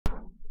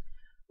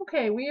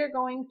Okay, we are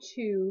going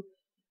to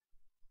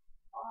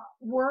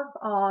work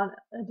on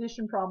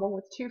addition problem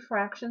with two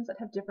fractions that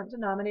have different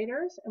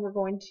denominators, and we're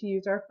going to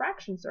use our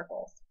fraction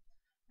circles.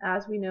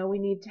 As we know, we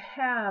need to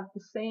have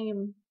the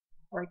same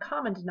or a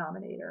common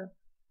denominator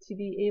to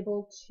be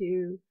able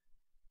to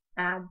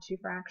add two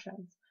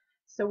fractions.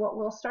 So what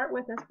we'll start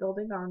with is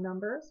building our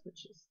numbers,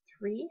 which is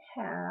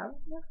 3/2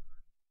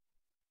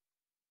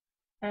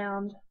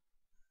 and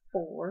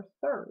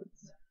 4/3.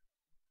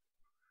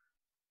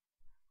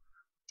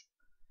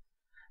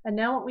 And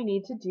now what we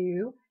need to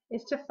do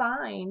is to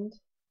find,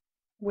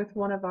 with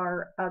one of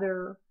our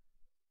other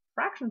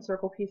fraction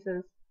circle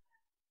pieces,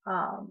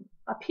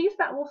 a piece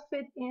that will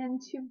fit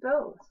into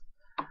both.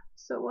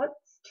 So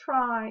let's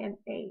try an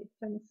 1/8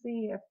 and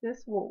see if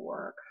this will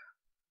work.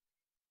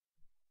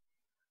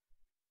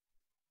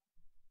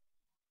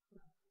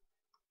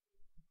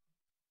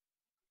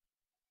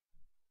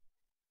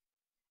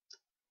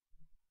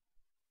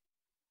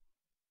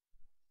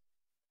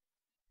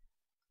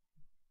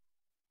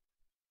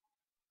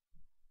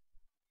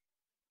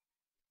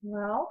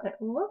 Well, it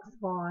looks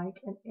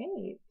like an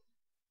 1/8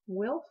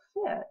 will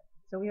fit.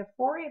 So we have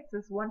 4/8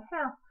 is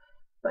 1/2,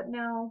 but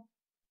now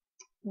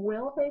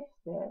will they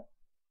fit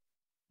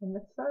in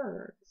the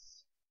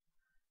thirds?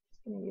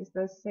 Just going to use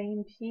those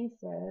same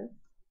pieces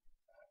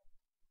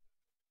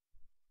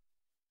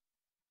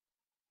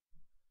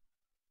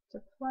to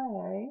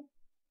play,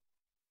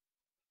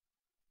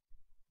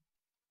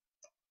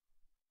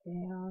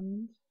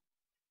 and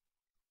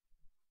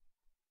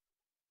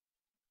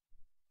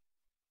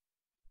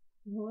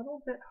a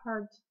little bit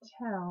hard to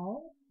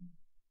tell,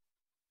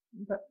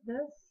 but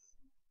this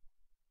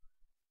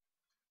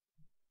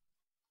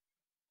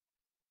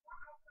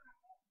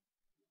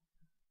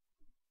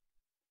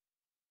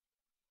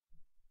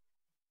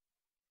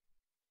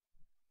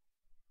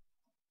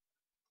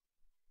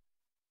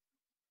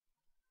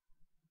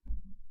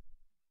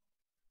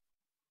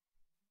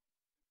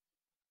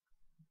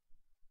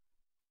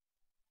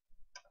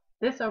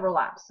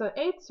overlaps. So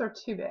 8s are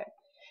too big.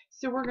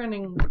 So we're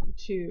going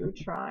to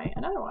try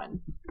another one.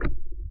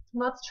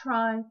 Let's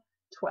try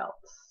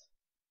 12ths.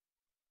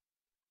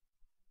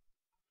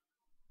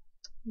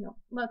 No,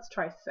 let's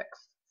try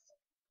 6ths.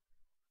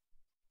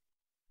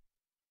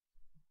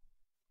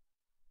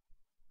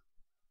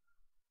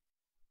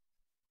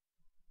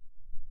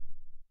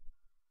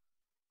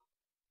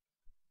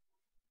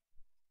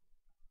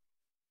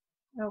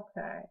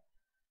 Okay,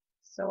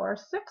 so our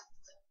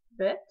 6ths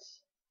fit,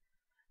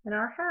 and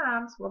our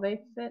halves, will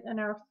they fit in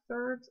our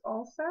thirds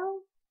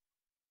also?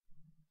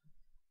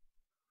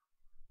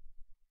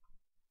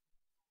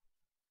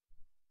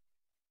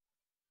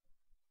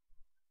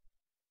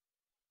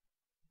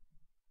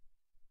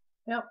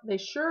 Yep, they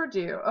sure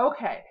do.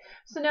 Okay,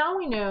 so now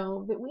we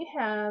know that we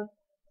have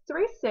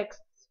 3/6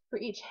 for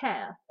each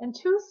half and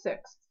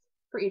 2/6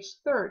 for each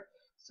third.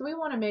 So we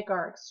want to make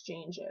our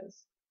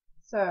exchanges.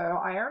 So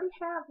I already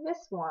have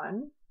this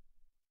one.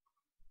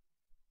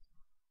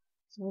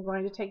 So I'm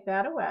going to take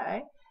that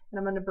away, and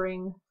I'm going to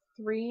bring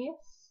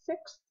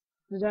 3/6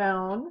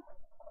 down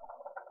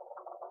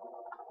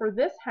for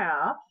this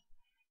half,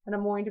 and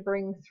I'm going to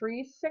bring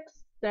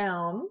 3/6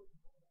 down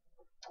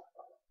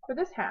for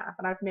this half,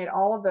 and I've made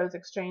all of those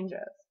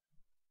exchanges.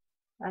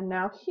 And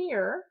now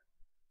here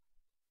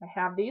I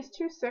have these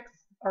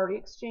 2/6 already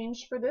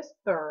exchanged for this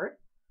third.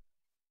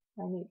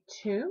 I need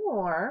 2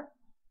 more.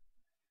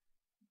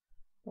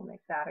 We'll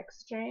make that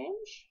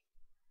exchange.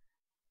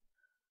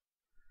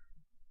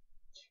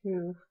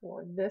 2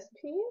 for this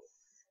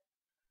piece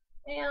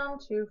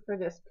and 2 for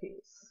this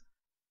piece.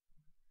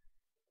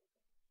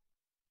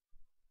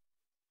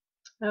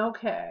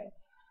 Okay,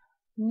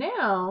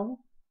 now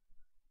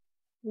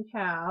we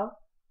have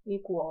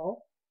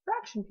equal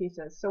fraction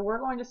pieces. So we're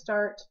going to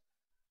start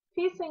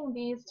piecing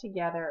these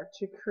together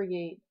to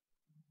create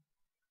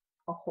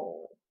a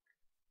whole.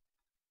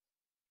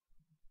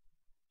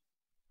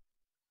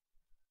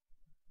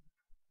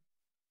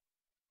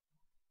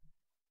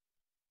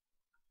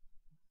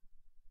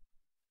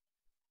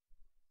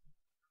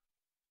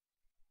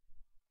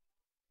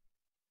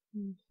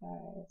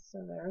 Okay,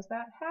 so there's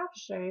that half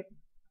shape.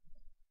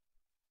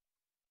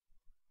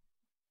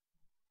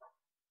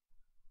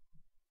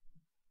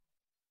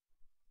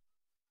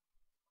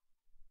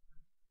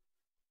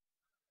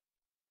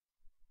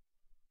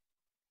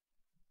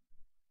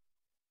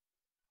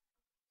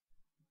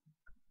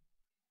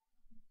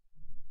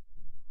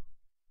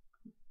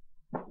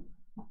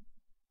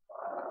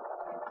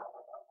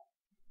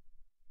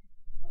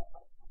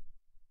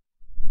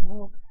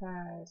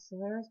 Okay, so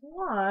there's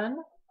one,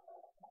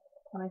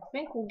 and I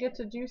think we'll get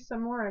to do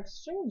some more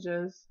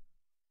exchanges.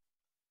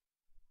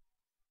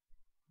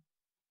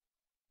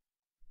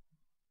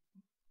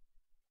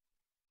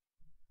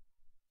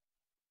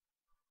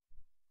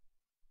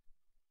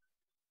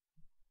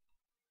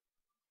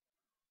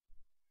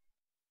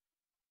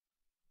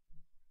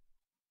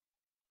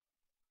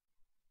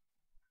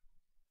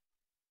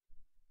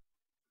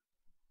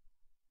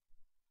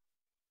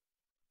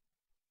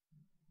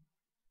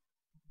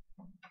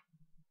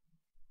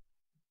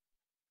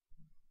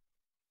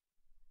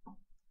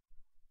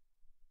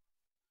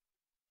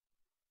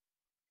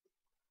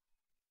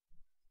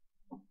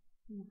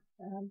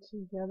 Add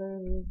together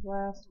these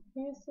last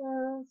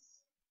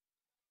pieces.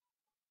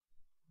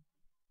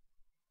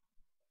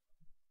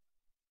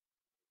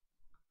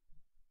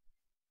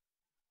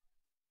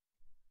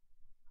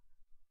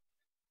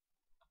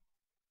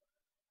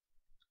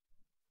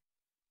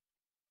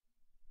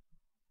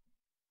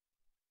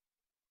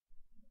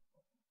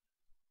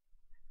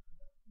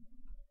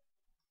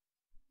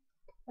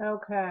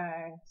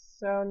 Okay,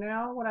 so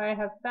now what I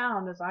have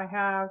found is I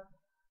have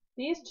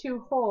these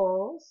two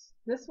holes.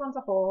 This one's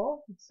a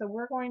hole, so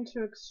we're going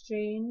to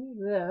exchange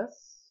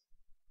this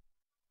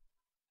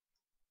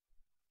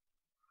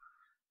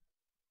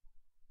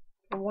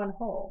for one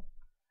hole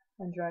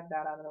and drag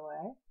that out of the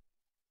way.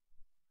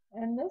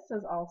 And this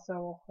is also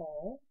a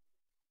hole.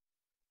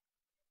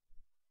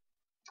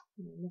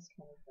 I missed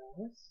one of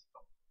those.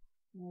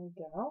 There we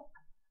go.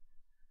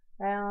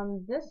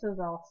 And this is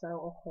also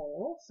a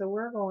hole, so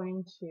we're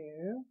going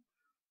to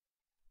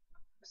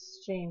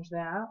exchange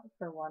that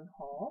for one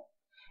hole.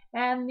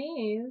 And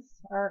these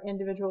are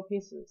individual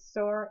pieces.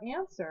 So our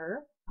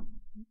answer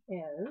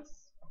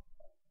is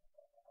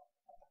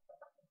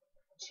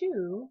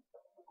 2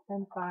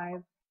 and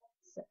 5,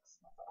 6.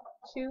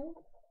 2,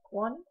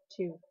 1,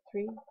 2,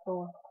 3,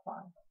 4, 5,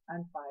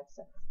 and 5,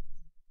 6.